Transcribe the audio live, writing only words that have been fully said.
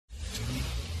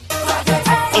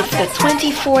It's the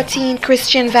 2014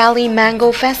 Christian Valley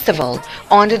Mango Festival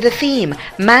under the theme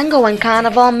Mango and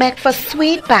Carnival Met for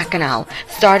Sweet Bacchanal,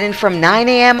 starting from 9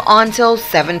 a.m. until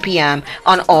 7 p.m.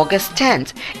 on August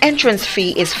 10th. Entrance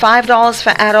fee is $5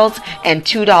 for adults and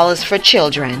 $2 for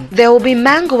children. There will be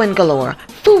mango in galore,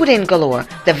 food in galore.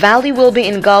 The valley will be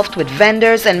engulfed with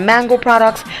vendors and mango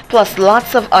products, plus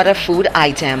lots of other food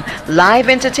items. Live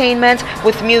entertainment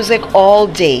with music all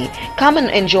day. Come and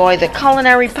enjoy the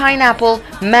culinary pineapple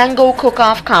mango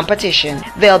cook-off competition.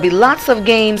 There'll be lots of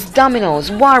games,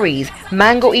 dominoes, worries,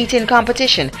 mango eating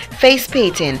competition, face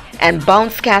painting, and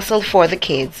bounce castle for the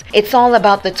kids. It's all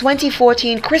about the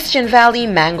 2014 Christian Valley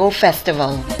Mango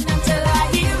Festival.